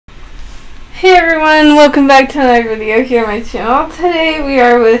Hey everyone, welcome back to another video here on my channel. Today we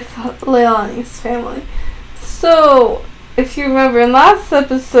are with Leilani's family. So, if you remember in last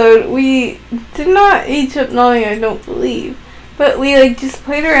episode, we did not age up Nani, I don't believe. But we just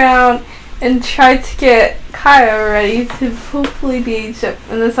played around and tried to get Kaeo ready to hopefully be aged up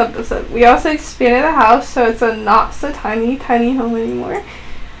in this episode. We also expanded the house so it's a not so tiny home anymore.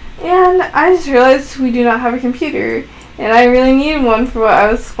 And I just realized we do not have a computer. And I really needed one for what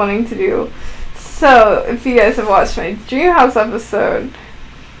I was wanting to do. So, if you guys have watched my dream house episode,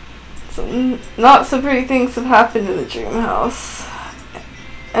 some not so pretty things have happened in the dream house.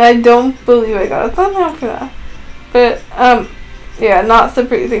 And I don't believe I got a thumbnail for that. But, yeah, not so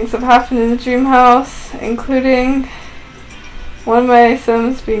pretty things have happened in the dream house, including one of my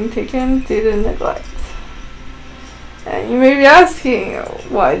Sims being taken due to neglect. And you may be asking,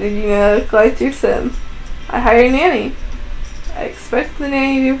 why did you neglect your Sim? I hired a nanny. I expect the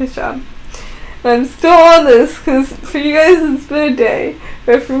nanny to do his job. And I'm still on this because for you guys it's been a day.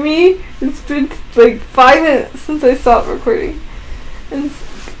 But for me, it's been like 5 minutes since I stopped recording. And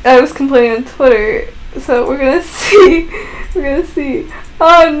I was complaining on Twitter. So we're gonna see.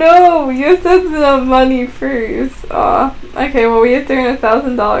 Oh no! You have to have the money first. Okay, well we have to earn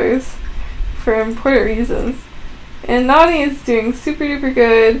 $1,000 for important reasons. And Nani is doing super duper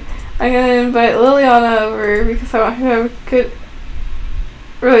good. I'm gonna invite Liliana over because I want her to have a good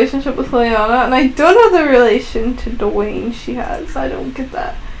relationship with Liliana, and I don't know the relation to Dwayne she has. I don't get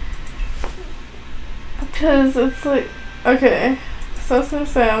that. Because it's like, okay, so I was gonna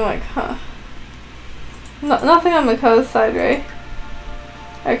say, I'm like, huh. Nothing on Mako's side, right?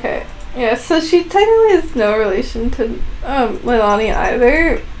 Okay, yeah, so she technically has no relation to Leilani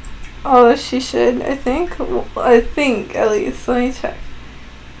either, although she should, I think. Well, I think, at least. Let me check.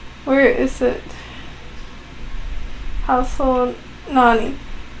 Where is it? Household Nani.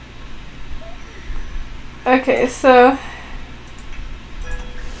 Okay, so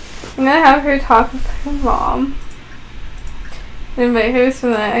I'm gonna have her talk with her mom. Invite her for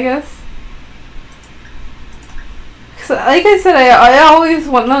the night, I guess. Cause like I said, I always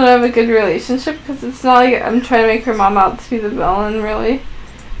want them to have a good relationship because it's not like I'm trying to make her mom out to be the villain, really.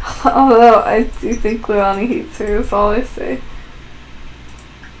 Although I do think Leilani hates her, that's all I say.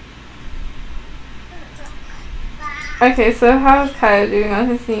 Okay, so how's Kaeo doing on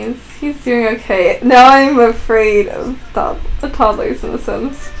his knees? He's doing okay. Now I'm afraid of toddlers in The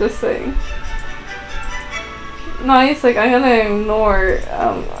Sims, just saying. Nani's like, I'm gonna ignore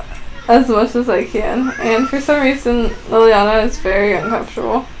as much as I can. And for some reason, Liliana is very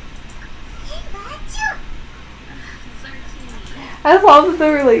uncomfortable. I love the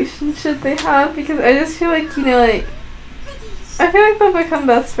relationship they have because I just feel like, I feel like they'll become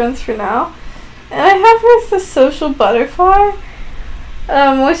best friends for now. And I have her as the social butterfly,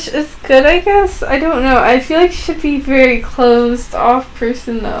 which is good, I guess. I don't know. I feel like she should be very closed off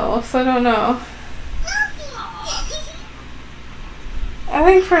person though, so I don't know. I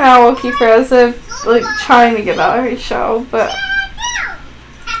think for now we'll keep her as a, trying to get out of her shell, but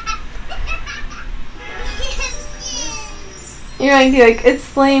you might be like,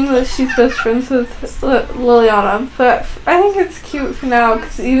 it's lame that she's best friends with Liliana, but I think it's cute for now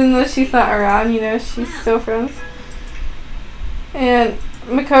because even though she's not around, she's still friends. And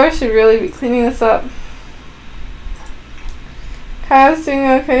Mako should really be cleaning this up. Kaio's doing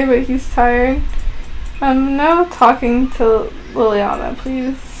okay, but he's tired. No talking to Liliana,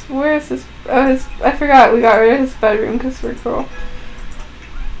 please. Where is his? Oh, I forgot we got rid of his bedroom because we're cool.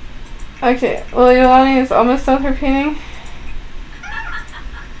 Okay, Liliana is almost done with her painting.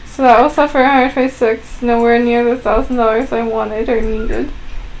 So that was up for 126, nowhere near the $1,000 I wanted or needed.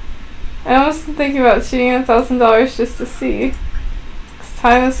 I almost thinking about shooting $1,000 just to see. Because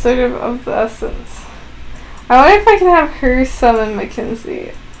time is sort of the essence. I wonder if I can have her summon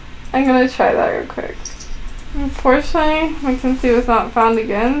Mackenzie. I'm gonna try that real quick. Unfortunately, Mackenzie was not found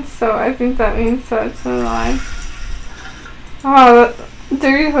again, so I think that means that it's in line. Oh, that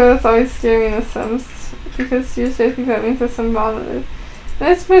dirty hood's always scaring me in The Sims. Because usually I think that means there's some vomited.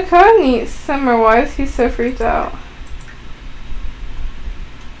 It's Makoni's Simmer. Why is he so freaked out?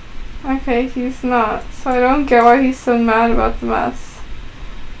 Okay, he's not. So I don't get why he's so mad about the mess.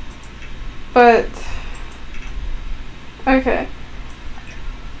 But okay.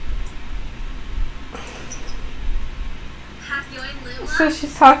 So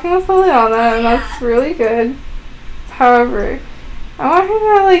she's talking with Liliana, and that's really good. However, I want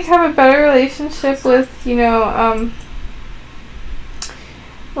her to have a better relationship with,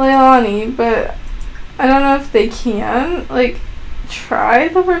 Leilani, but I don't know if they can, try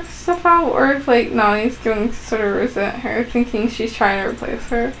to work stuff out, or if, Nani's going to sort of resent her, thinking she's trying to replace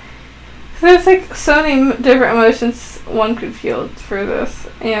her. there's like so many different emotions one could feel for this,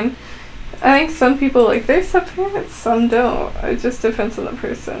 and I think some people like their step-parents, some don't. It just depends on the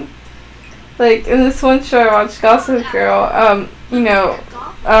person. Like in this one show I watched, Gossip Girl, I don't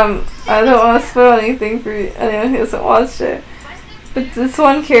want to spoil anything for anyone who hasn't watched it, but this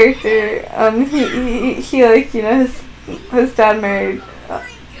one character, he like, you know, his dad married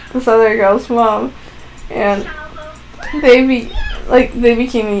this other girl's mom, and they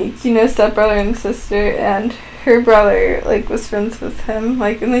became, you know, stepbrother and sister, and her brother, like, was friends with him,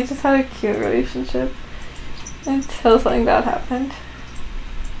 like, and they just had a cute relationship until something bad happened.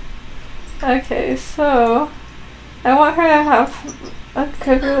 Okay, so I want her to have a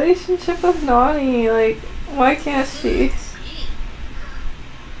good relationship with Nani. Like, why can't she?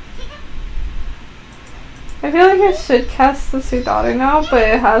 I feel like it should cast as her daughter now, but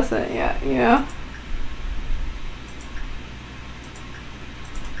it hasn't yet, you know?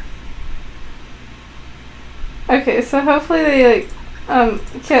 Okay, so hopefully they,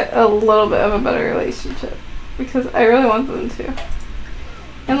 like, get a little bit of a better relationship, because I really want them to.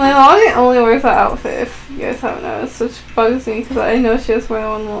 And Leilani only wears that outfit, if you guys haven't noticed, which bugs me, because I know she has more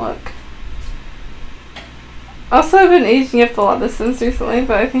than one look. Also, I've been aging up a lot of The Sims recently,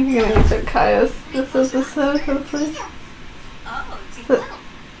 but I think I'm going to age up Kaeo's this episode, hopefully. So,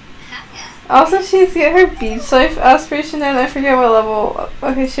 also, she's get her beach life aspiration in. I forget what level.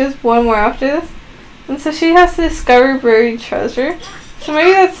 Okay, she has one more after this. And so she has to discover buried treasure. So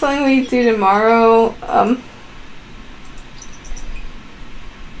maybe that's something we do tomorrow.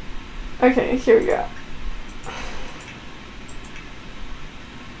 Okay, here we go.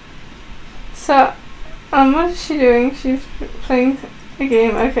 So, what is she doing? She's playing a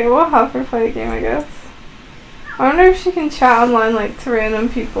game. Okay, we'll have her play a game, I guess. I wonder if she can chat online, like, to random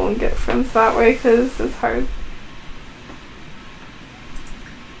people and get friends that way, because it's hard.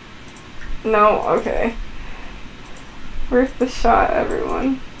 No, okay. Worth the shot,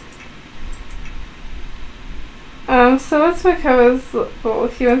 everyone. So what's Makoa's goal?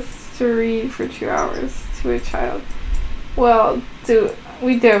 He wants to read for 2 hours to a child. Well,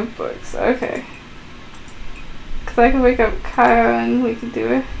 we do have books, okay. Cause I can wake up Kaeo and we can do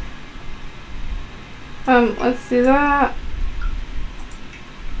it. Let's do that.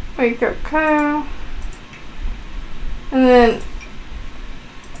 Wake up Kaeo. And then,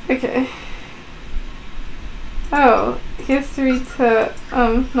 okay. Oh, he has to read to,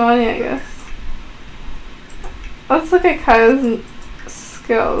 Nani, I guess. Let's look at Kaeo's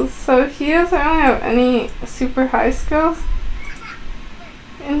skills. So he doesn't really have any super high skills.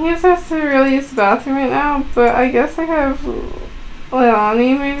 And he just has to really use the bathroom right now, but I guess I have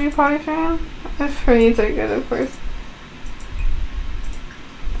Leilani maybe potty train. If her needs are good, of course.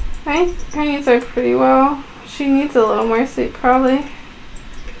 I think her needs are pretty well. She needs a little more sleep probably.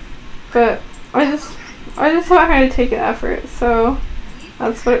 But I just want her to take an effort, so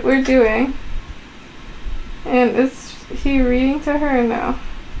that's what we're doing. And is he reading to her or no?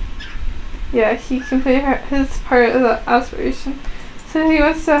 Yeah, he completed his part of the aspiration. So he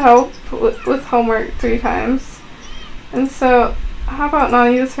wants to help with homework 3 times. And so, how about not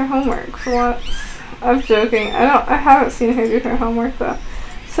use her homework for once? I'm joking. I haven't seen her do her homework though.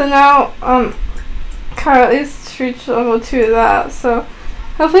 So now, Kaeo at least reached level 2 of that. So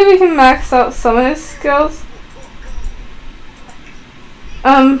hopefully we can max out some of his skills.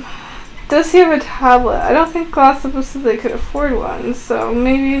 Does he have a tablet? I don't think last episode they could afford one. So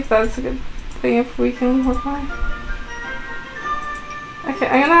maybe that's a good thing if we can work on it. Okay,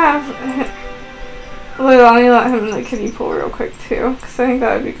 I'm gonna have Leilani let him in the kiddie pool real quick too, because I think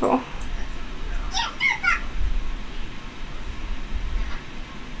that would be cool.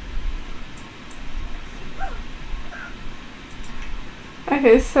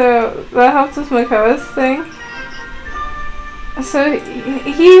 Okay, so that helps with Makoa's thing. So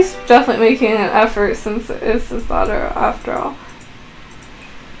he's definitely making an effort since it's his daughter after all.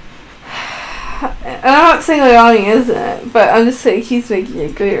 And I'm not saying Leilani isn't, but I'm just saying he's making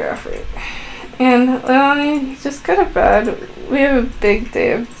a greater effort. And Leilani, just go to bed. We have a big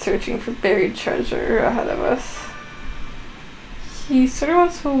day of searching for buried treasure ahead of us. He sort of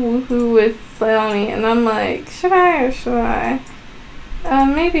wants to woohoo with Leilani, and I'm like, should I or should I?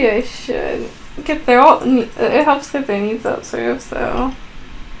 Maybe I should. Get their all. It helps get their needs up, sort of, so.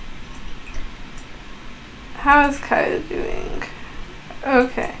 How is Kaeo doing?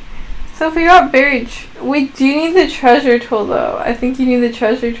 Okay. So if we got buried, we do need the treasure tool though. I think you need the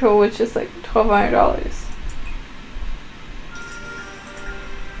treasure tool, which is like $1,200.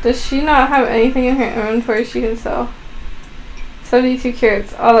 Does she not have anything in her inventory she can sell? 72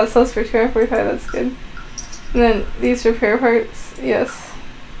 carats. Oh, that sells for $245. That's good. And then these repair parts. Yes.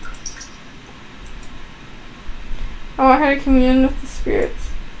 I want her to commune with the spirits.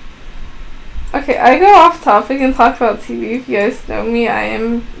 Okay, I go off topic and talk about TV. If you guys know me, I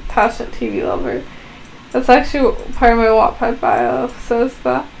am a passionate TV lover. That's actually part of my Wattpad bio, so it's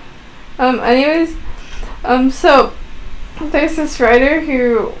that. Anyways, so there's this writer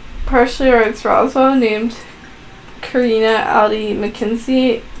who partially writes Roswell named Karina Aldi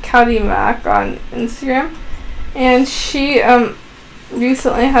McKinsey, Cowdy Mac on Instagram, and she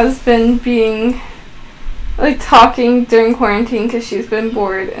recently has been being talking during quarantine because she's been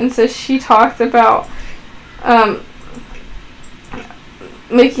bored, and so she talked about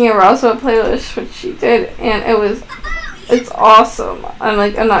making a Roswell playlist, which she did, and it's awesome. I'm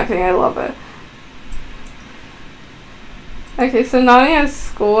not kidding, I love it. Okay, so Nani has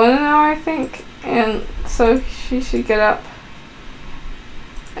school in an hour, I think, and so she should get up.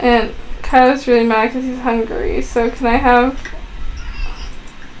 And Kaeo's really mad because he's hungry, so can I have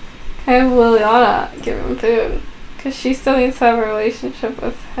Liliana give him food? Because she still needs to have a relationship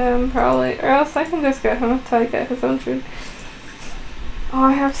with him, probably. Or else I can just get him until I get his own food. Oh,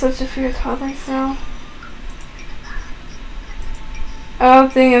 I have such a fear of toddlers now. Oh,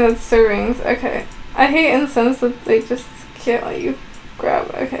 dang it, it's servings. Okay. I hate incense that they just can't let you grab.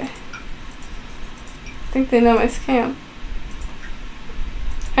 Okay. I think they know my scam.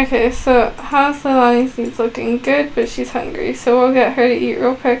 Okay, so how's Leilani's needs looking? Good, but she's hungry, so we'll get her to eat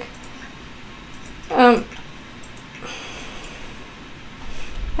real quick. And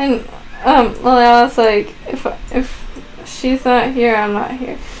Liliana's like, if she's not here, I'm not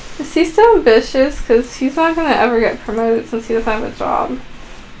here. Is he still ambitious? Because he's not gonna ever get promoted since he doesn't have a job.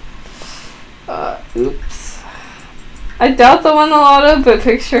 Oops. I doubt they won the lotto, but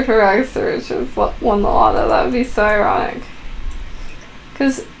picture her rags to riches won the lotto. That would be so ironic.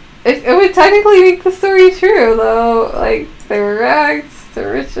 Because it would technically make the story true, though. Like, they were rags to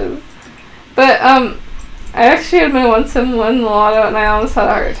riches. But, I actually had my once and won the lotto, and I almost had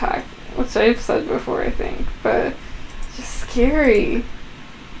a heart attack. Which I've said before, I think. But, it's just scary.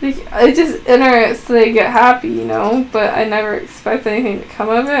 Like, I just enter it so they get happy, you know? But I never expect anything to come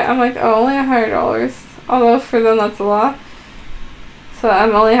of it. I'm like, oh, only $100. Although, for them, that's a lot. So,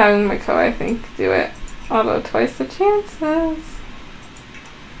 I'm only having my co, I think, do it. Although, twice the chances.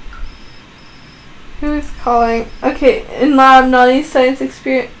 Who is calling? Okay, in lab, Nani's science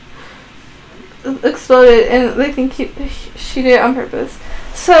experience exploded, and they think she did it on purpose.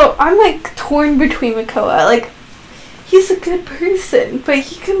 So I'm torn between Makoa. He's a good person, but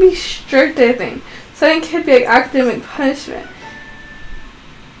he can be strict, I think. So I think he'd be academic punishment.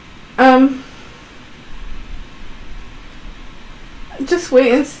 Just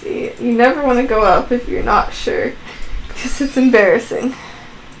wait and see. You never want to go up if you're not sure, because it's embarrassing.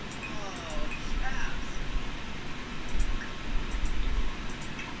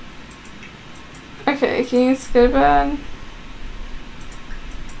 Okay, can you just go to bed?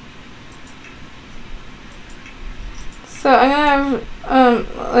 So I'm gonna have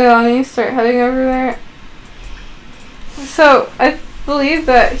Leilani start heading over there. So I believe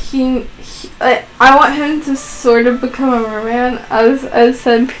that I want him to sort of become a merman. As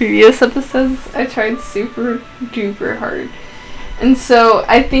said in previous episodes, I tried super duper hard. And so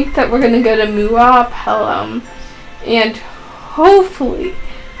I think that we're gonna go to Mua Pelham, and hopefully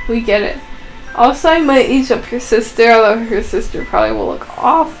we get it. Also, I might age up her sister, although her sister probably will look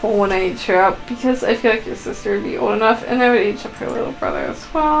awful when I age her up, because I feel like your sister would be old enough, and I would age up her little brother as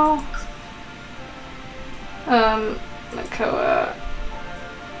well. Makoa.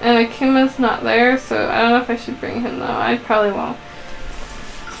 And Akima's not there, so I don't know if I should bring him, though. I probably won't.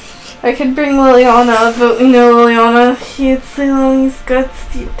 I could bring Liliana, but we know Liliana hates Leilani's guts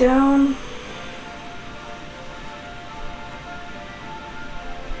deep down.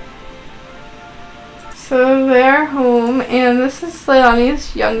 So they're home, and this is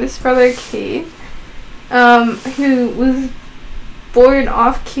Leilani's youngest brother, Kate, who was born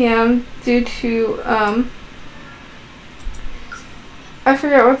off cam due to, I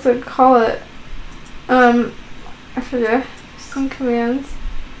forget what to call it. I forget. Some commands.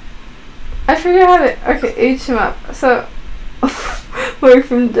 I forget how to, okay, age him up. So, away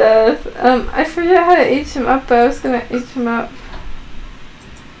from death. I forget how to age him up, but I was gonna age him up.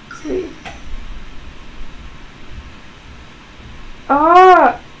 Let's see.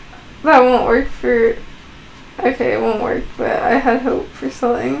 Ah, that won't work for, okay, it won't work, but I had hope for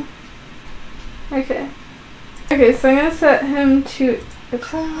something. Okay. Okay, so I'm gonna set him to a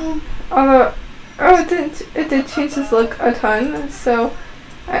ton, although, oh, it did change his look a ton, so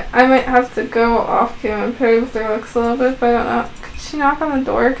I might have to go off cam and play with their looks a little bit, but I don't know. Could she knock on the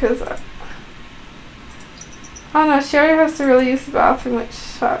door? Because, I don't know, she already has to really use the bathroom, which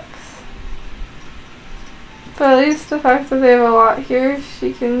sucks. But at least the fact that they have a lot here,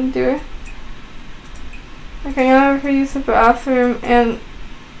 she can do it. Okay, I'm gonna have her use the bathroom and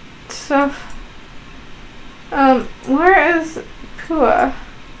stuff. Where is Pua?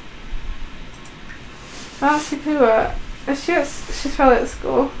 I don't see Pua. She's probably at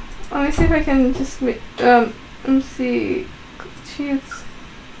school. Let me see if I can just make, let me see. She's,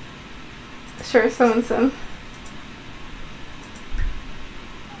 sure, someone's in.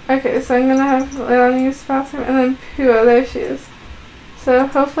 Okay, so I'm gonna have Leilani use the bathroom, and then Pua, there she is. So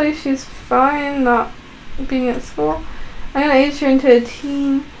hopefully she's fine not being at school. I'm gonna age her into a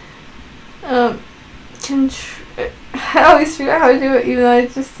teen. I always forget how to do it, even though I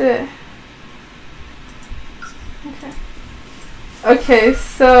just did it. Okay. Okay,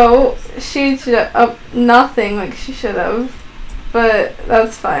 so she aged up nothing like she should have, but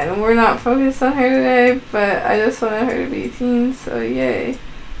that's fine. We're not focused on her today, but I just wanted her to be a teen, so yay.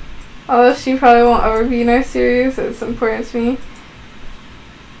 Although she probably won't ever be in our series, it's important to me.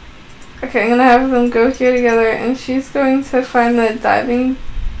 Okay, I'm gonna have them go here together, and she's going to find the diving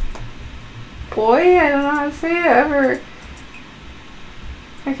boy? I don't know how to say it ever.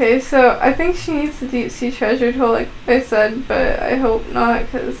 Okay, so I think she needs the deep sea treasure tool like I said, but I hope not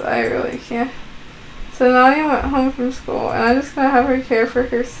because I really can't. So Nani went home from school, and I'm just gonna have her care for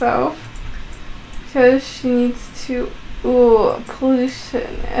herself because she needs to. Ooh,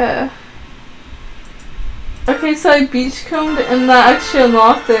 pollution. Okay, so I beachcombed and that actually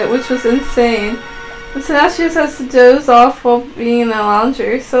unlocked it, which was insane. And so now she just has to doze off while being in the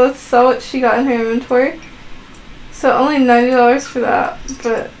lounger. So let's sell what she got in her inventory. So only $90 for that,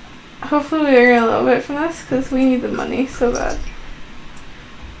 but hopefully we earn a little bit from this because we need the money so bad.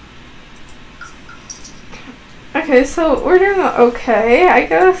 Okay, so we're doing okay, I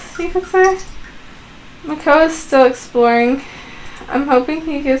guess you could say. Kaeo is still exploring. I'm hoping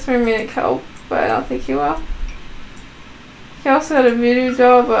he gives mermaidic help, but I don't think he will. He also had a voodoo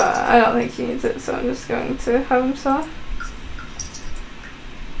doll, but I don't think he needs it, so I'm just going to have him sell.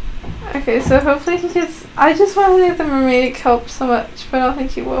 Okay, so hopefully he gets. I just want him to get the mermaidic help so much, but I don't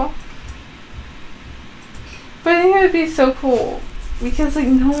think he will. But I think it would be so cool because like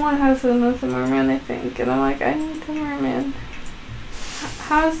no one has them as a merman, I think, and I'm like, I need the merman.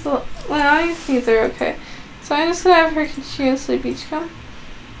 How's the Leilani's needs are okay. So I'm just gonna have her continuously beachcomb.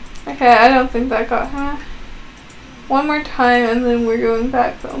 Okay, I don't think that got him. One more time and then we're going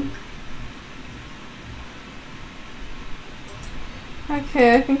back home.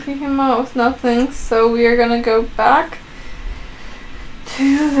 Okay, I think we came out with nothing, so we are gonna go back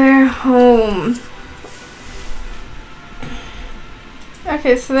to their home.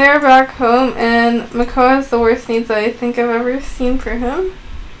 Okay, so they're back home, and Kaeo has the worst needs that I think I've ever seen for him.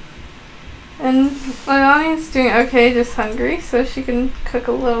 And Leilani's doing okay, just hungry, so she can cook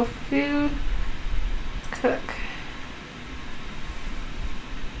a little food. Cook.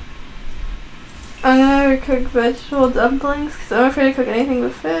 I'm gonna cook vegetable dumplings because I'm afraid to cook anything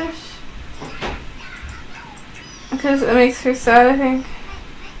but fish. Because it makes her sad, I think.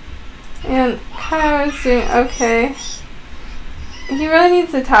 And Kaeo is doing okay. He really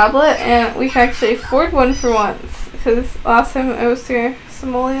needs a tablet, and we can actually afford one for once. Because last time it was 3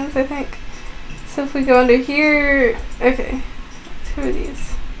 simoleons, I think. So if we go under here, okay, 2 of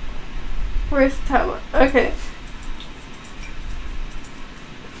these. Where's the tablet? Okay.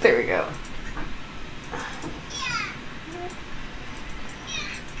 There we go.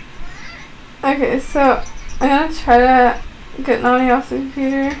 Okay, so I'm gonna try to get Nani off the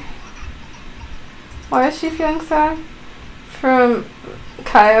computer. Why is she feeling sad? From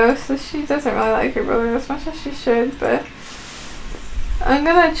Kaeo, so she doesn't really like her brother as much as she should, but I'm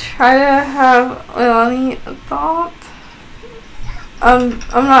gonna try to have Leilani adopt. I'm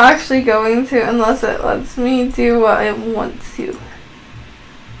not actually going to unless it lets me do what I want to.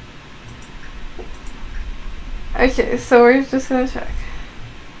 Okay, so we're just gonna check.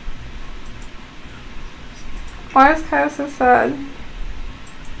 Why is Kaeo so sad?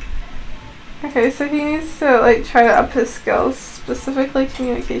 Okay, so he needs to like try to up his skills, specifically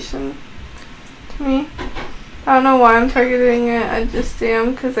communication to me. I don't know why I'm targeting it, I just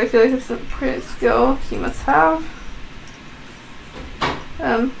am because I feel like it's an important skill he must have.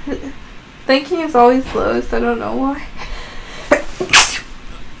 Thinking is always low, so I don't know why.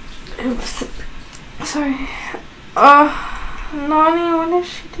 Oops. Sorry. Nani, what is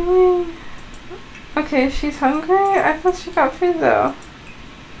she doing? Okay, she's hungry? I thought she got food though.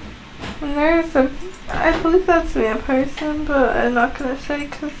 And there's a, I believe that's me a person, but I'm not gonna say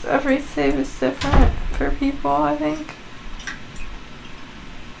because every save is different for people, I think.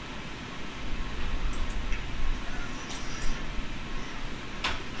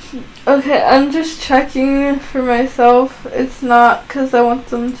 Okay, I'm just checking for myself. It's not because I want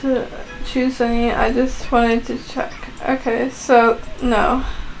them to choose any. I just wanted to check. Okay, so no.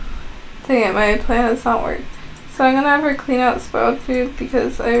 Dang it, my plan has not worked. So I'm gonna have her clean out spoiled food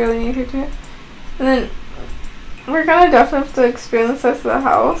because I really need her to. And then we're gonna definitely have to expand the size of the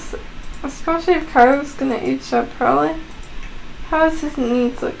house. Especially if Kaeo's gonna age up probably. How's his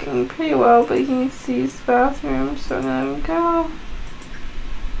needs looking? Pretty well, but he needs to use the bathroom, so I'm gonna go.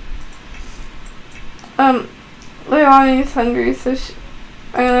 Leilani's hungry, so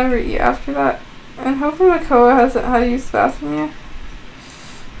I'm gonna have her eat after that. And hopefully Makoa hasn't had to use the bathroom yet.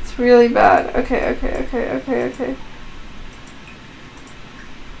 It's really bad. Okay.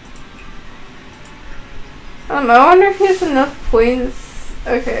 I wonder if he has enough points.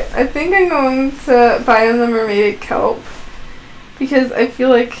 Okay, I think I'm going to buy him the mermaid kelp because I feel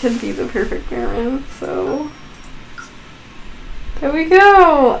like he'd be the perfect merman, so there we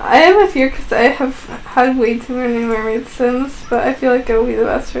go. I have a fear because I have had way too many mermaid sims, but I feel like it will be the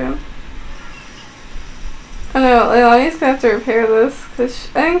best for him. I know, Leilani's gonna have to repair this because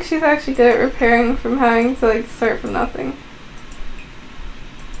I think she's actually good at repairing from having to like start from nothing.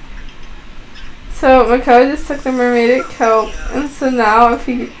 So Makoa just took the mermaid kelp, and so now if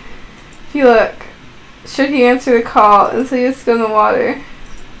you look, should he answer the call, and so he has to go in the water.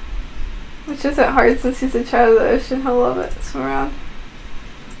 Which isn't hard since he's a child of the ocean, he'll love it, swim around.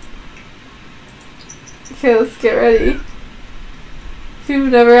 Okay, let's get ready. If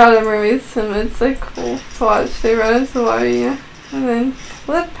you've never had a mermaid sim, it's like cool to watch. They run into the water, yeah, and then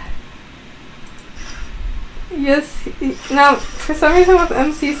flip. Yes, now for some reason with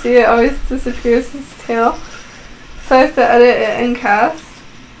MCC it always disappears his tail, so I have to edit it in cast.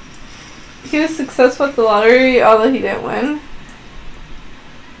 He was successful at the lottery, although he didn't win.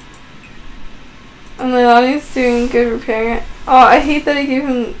 And Leilani's doing good repairing it. Oh, I hate that I gave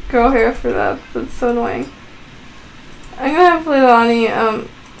him girl hair for that. That's so annoying. I'm gonna have Leilani,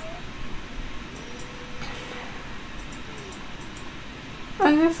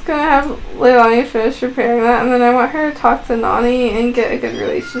 I'm just gonna have Leilani finish repairing that, and then I want her to talk to Nani and get a good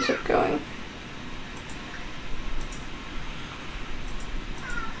relationship going.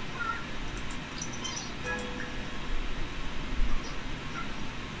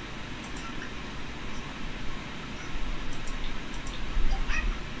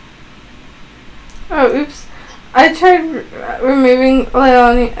 Oh, oops. I tried removing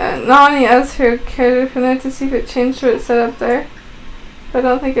Nani as her character defender to see if it changed what it said up there. But I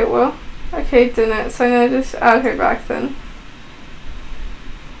don't think it will. Okay, it didn't, so I'm gonna just add her back then.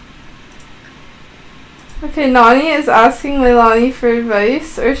 Okay, Nani is asking Leilani for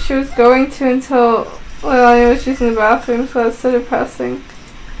advice, or she was going to until Leilani was using the bathroom, so that's so depressing.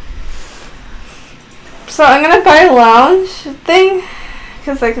 So I'm gonna buy a lounge thing,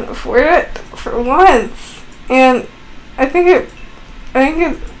 because I can afford it for once. And I don't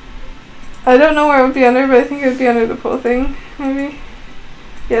know where it would be under, but I think it would be under the pool thing, maybe.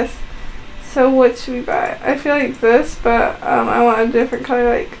 Yes. So what should we buy? I feel like this, but I want a different color,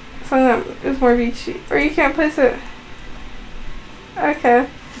 like something that is more beachy. Or you can't place it. Okay.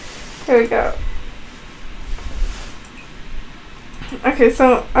 Here we go. Okay,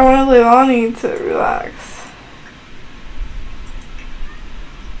 so I want Leilani to relax.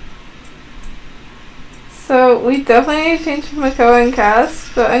 So we definitely need to change Makoa and Cass,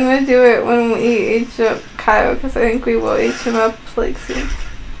 but I'm going to do it when we age up Kaeo, because I think we will age him up like soon.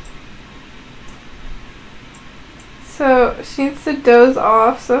 So she needs to doze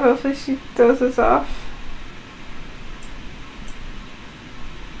off, so hopefully she dozes off.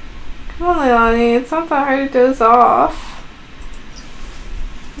 Come on, Leilani, it's not that hard to doze off.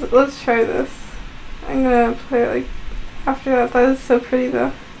 But let's try this. I'm gonna play it like after that. That is so pretty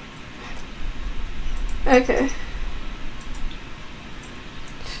though. Okay.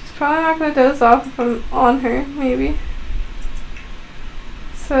 She's probably not gonna doze off if I'm on her, maybe.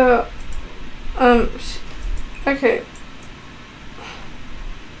 So, okay.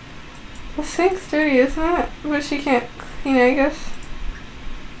 The sink's dirty, isn't it? But she can't clean it, I guess.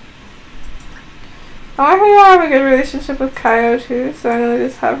 I want her to have a good relationship with Kaeo too, so I'm gonna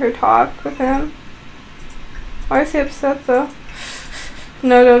just have her talk with him. Why is he upset though?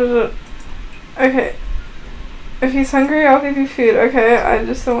 No. Okay. If he's hungry, I'll give you food. Okay, I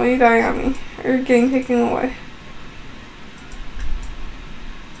just don't want you dying on me. Or getting taken away.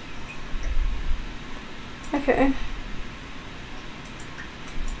 Okay.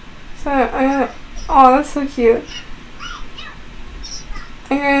 So, I'm gonna... Oh, that's so cute.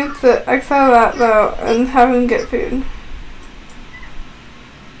 I'm going to exile that though and have him get food.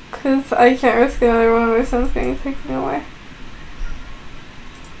 Because I can't risk another one of my sons getting taken away.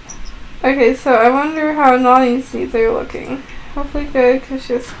 Okay, so I wonder how Nani's needs are looking. Hopefully good, because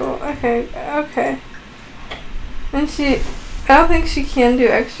she has school. Okay, okay. And I don't think she can do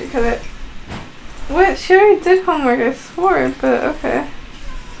extra credit. What? She already did homework, I swore, but okay.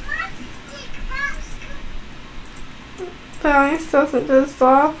 But Nani still hasn't dozed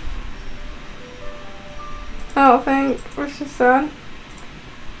off. I don't think. Where's she sad?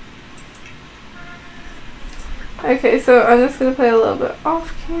 Okay, so I'm just gonna play a little bit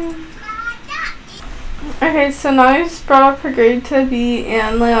off cam. Okay, so now I just brought up her grade to B,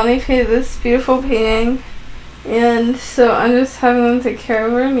 and Leonie painted this beautiful painting, and so I'm just having them take care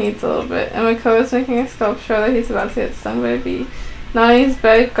of her needs a little bit. And Kaeo is making a sculpture that he's about to get stung by a bee. Nani's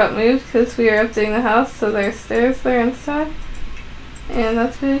bed got moved because we are updating the house, so there's stairs there instead. And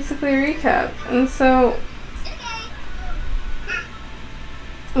that's basically a recap. And so,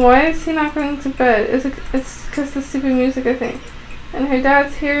 why is he not going to bed? It's because the stupid music, I think. And her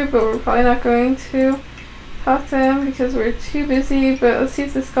dad's here, but we're probably not going to talk to him because we're too busy. But let's see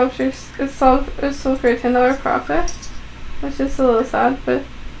if the sculpture is sold for a $10 profit, which is a little sad. But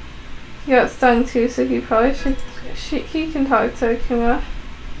he got stung too, so he probably should. He can talk to Akuma.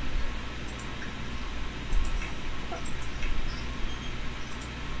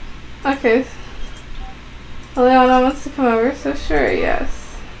 Okay. Leona wants to come over, so sure,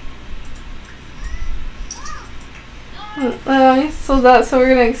 yes. Leonie sold that, so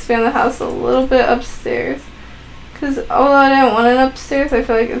we're going to expand the house a little bit upstairs. Because although I didn't want it upstairs, I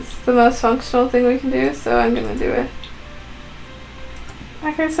feel like it's the most functional thing we can do, so I'm going to do it.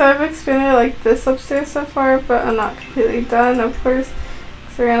 Okay, so I've expanded like this upstairs so far, but I'm not completely done, of course,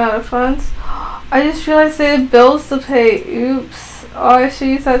 because I ran out of funds. I just realized they had bills to pay. Oops. Oh, I should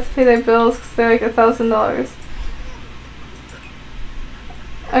use that to pay their bills because they're like $1,000.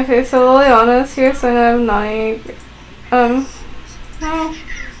 Okay, so Liliana's here, so I'm gonna have Nani. No.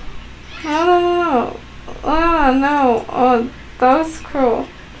 Liliana, no. Oh, that was cruel.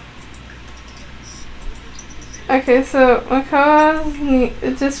 Okay, so Kaeo,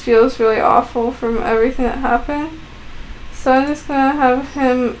 it just feels really awful from everything that happened. So I'm just gonna have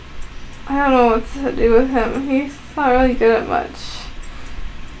him. I don't know what to do with him. He's not really good at much,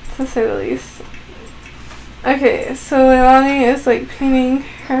 to say the least. Okay, so Leilani is like painting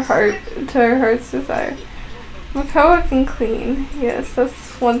her heart to her heart's desire. Kaeo can clean. Yes,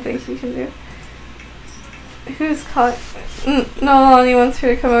 that's one thing she can do. Who's calling? No, Leilani wants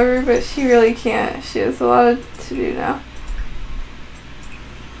her to come over, but she really can't. She has a lot to do now.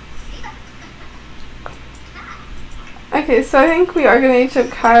 Okay, so I think we are going to age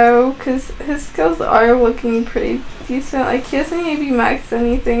up Kaeo because his skills are looking pretty decent. Like, he doesn't need to be maxed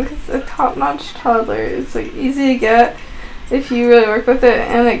anything because a top-notch toddler is like easy to get if you really work with it,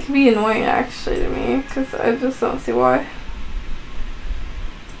 and it can be annoying actually to me because I just don't see why.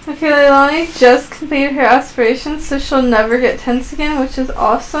 Okay, Leilani just completed her aspirations, so she'll never get tense again, which is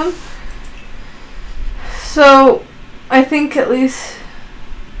awesome. So, I think at least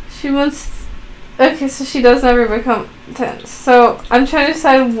she wants. Okay, so she does never become tense. So, I'm trying to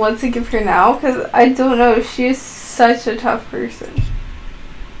decide what to give her now, because I don't know. She is such a tough person.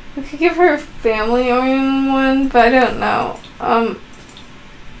 I could give her a family-oriented one, but I don't know. I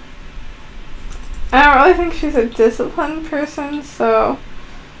don't really think she's a disciplined person, so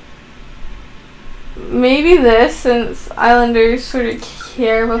maybe this, since Islanders sort of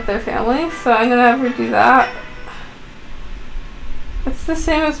care about their family, so I'm gonna have her do that. It's the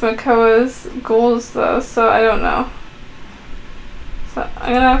same as Makoa's goals though, so I don't know. So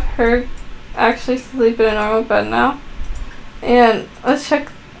I'm gonna have her actually sleep in a normal bed now. And let's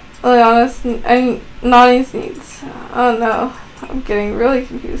check Leona's and Nani's needs. Oh no, I'm getting really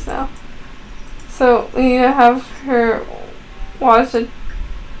confused now. So we need to have her watch a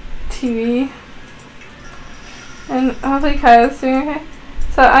TV. And hopefully Kaio's doing okay.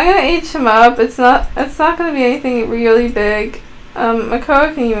 So I'm gonna age him up. It's not gonna be anything really big.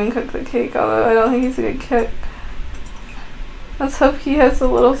 Makoa can even cook the cake, although I don't think he's a good cook. Let's hope he has a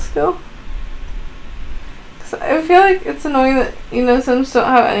little skill. Cause I feel like it's annoying that, Sims don't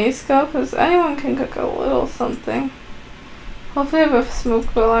have any skill, because anyone can cook a little something. Hopefully I have a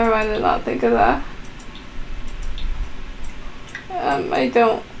smoke alarm. I did not think of that. I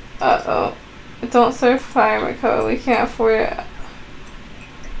don't. Uh-oh. Don't serve fire, Makoa. We can't afford it.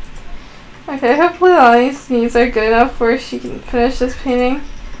 Okay, hopefully Leilani's needs are good enough where she can finish this painting.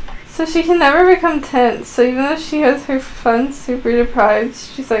 So she can never become tense. So even though she has her fun super deprived,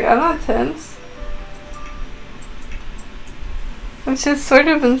 she's like, I'm not tense. Which is sort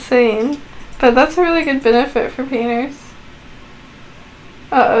of insane. But that's a really good benefit for painters.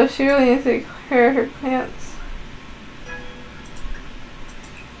 Uh-oh, she really needs to clear her plants.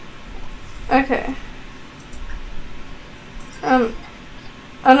 Okay. Oh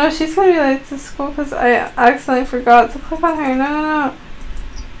no, she's gonna be late to school because I accidentally forgot to click on her. No.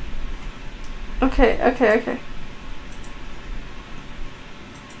 Okay.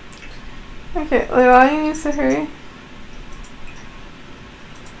 Okay, Leilani needs to hurry.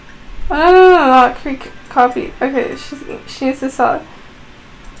 Oh, no, not copy. Okay, she needs to sell it.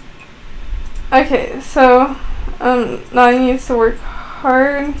 Okay, so, Nani needs to work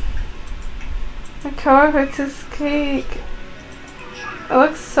hard. Kaeo picked his cake. It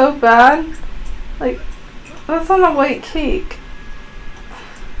looks so bad. Like, that's not a white cake.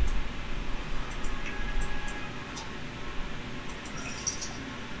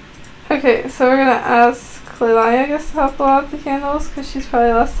 Okay, so we're gonna ask Leilani, I guess, to help blow out the candles because she's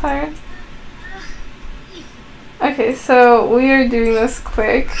probably less tired. Okay, so we are doing this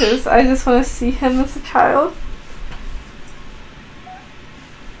quick because I just want to see him as a child.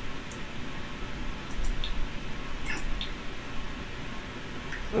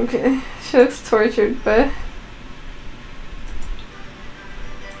 Okay, she looks tortured, but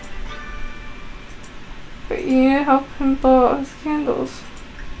you need to help him blow out his candles.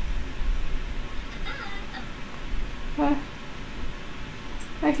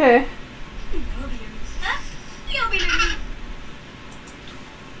 Okay.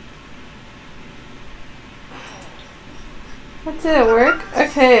 That didn't work?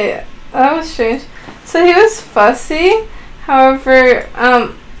 Okay, that was strange. So he was fussy, however,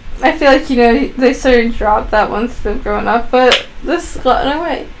 I feel like, they sort of dropped that once they've grown up, but this got in our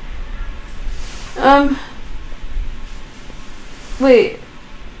way. Wait.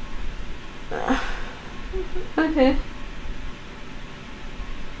 Okay.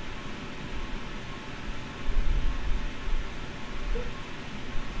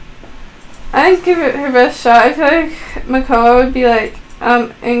 I'd give it her best shot. I feel like Makoa would be like,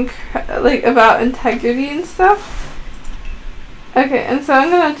 about integrity and stuff. Okay, and so I'm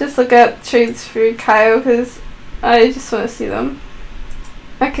gonna just look at traits for Kaeo because I just want to see them.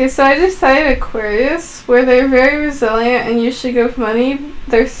 Okay, so I decided Aquarius, where they're very resilient and usually go for money.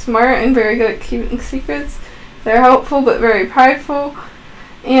 They're smart and very good at keeping secrets. They're helpful but very prideful.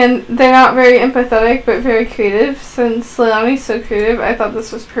 And they're not very empathetic but very creative. Since Leilani's so creative, I thought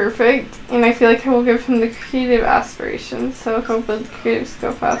this was perfect. And I feel like I will give him the creative aspirations. So hopefully the creatives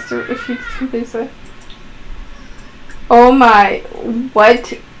go faster if he completes it. Oh my,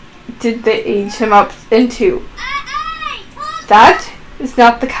 what did they age him up into? That is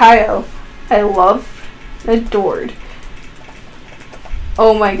not the Kaeo I loved and adored.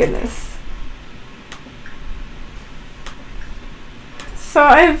 Oh my goodness. So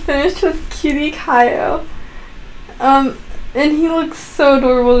I have finished with cutie Kaeo. And he looks so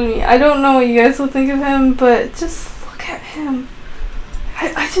adorable to me. I don't know what you guys will think of him, but just look at him.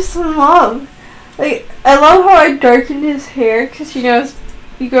 I just love. Like, I love how I darkened his hair because,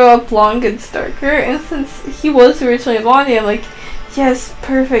 you grow up blonde gets darker. And since he was originally blonde, I'm like, yes,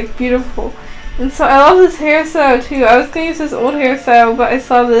 perfect, beautiful. And so I love this hairstyle too. I was going to use his old hairstyle, but I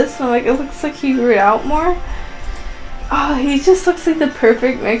saw this and I'm like, it looks like he grew it out more. Oh, he just looks like the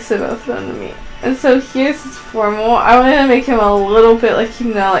perfect mix of both of them to me. And so here's his formal. I wanted to make him a little bit like,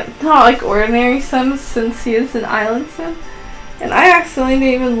 not like ordinary Sims since he is an island Sim. And I accidentally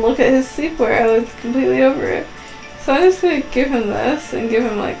didn't even look at his sleepwear. I looked completely over it. So I'm just going to give him this and give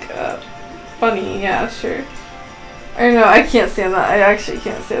him like a bunny. Yeah, sure. Or no, I can't stand that. I actually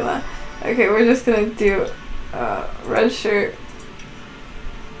can't stand that. Okay, we're just going to do red shirt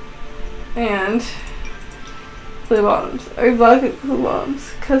and blue bottoms. Or black blue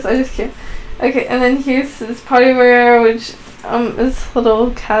bottoms. Because I just can't. Okay, and then here's his party wear, which is a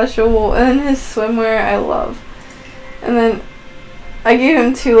little casual. And then his swimwear I love. And then I gave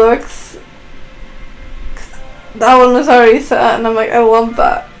him 2 looks. That one was already set, and I'm like, I love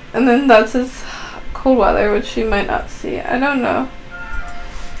that. And then that's his cold weather, which you might not see. I don't know.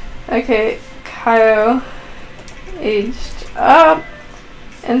 Okay, Kaeo aged up.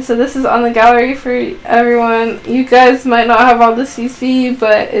 And so this is on the gallery for everyone. You guys might not have all the CC,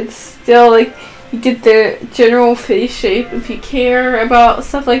 but it's still like you get the general face shape if you care about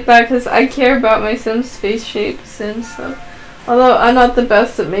stuff like that, because I care about my Sims face shapes and stuff. Although I'm not the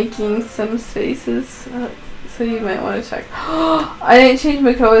best at making Sims faces, so you might want to check. I didn't change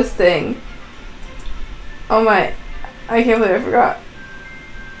Makoa's thing. Oh my, I can't believe I forgot.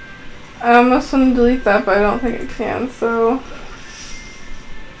 I almost want to delete that, but I don't think I can, so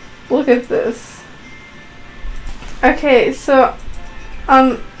look at this. Okay, so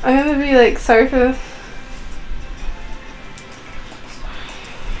I'm gonna be like, sorry for this.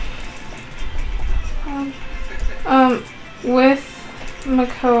 With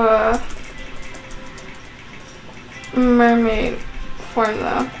Makoa, mermaid form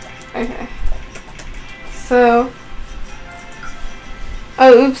though. Okay. So,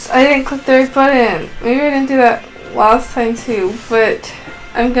 oh oops, I didn't click the right button. Maybe I didn't do that last time too, but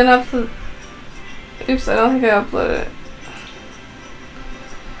I'm gonna upload. Oops, I don't think I uploaded it.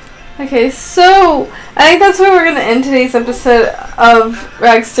 Okay, so I think that's where we're gonna end today's episode of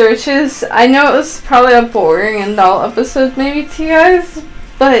Rag Searches. I know it was probably a boring and dull episode maybe to you guys,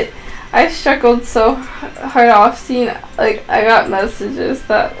 but I struggled so hard off seeing, like, I got messages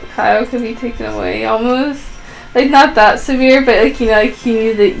that Kaeo could be taken away almost. Like, not that severe, but, like, you know, like, he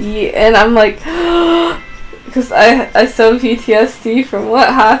needed to eat, and I'm like, because I still have PTSD from what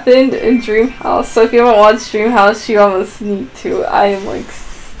happened in Dream House. So if you haven't watched Dream House, you almost need to. I am, like,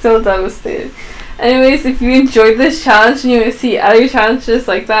 still devastated. Anyways, if you enjoyed this challenge and you want to see other challenges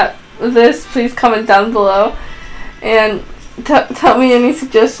like that, please comment down below. And tell me any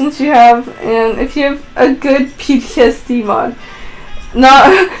suggestions you have, and if you have a good PTSD mod.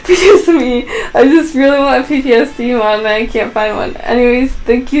 Not because of me, I just really want a PTSD mod and I can't find one. Anyways,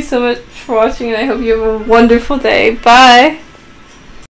 thank you so much for watching and I hope you have a wonderful day. Bye!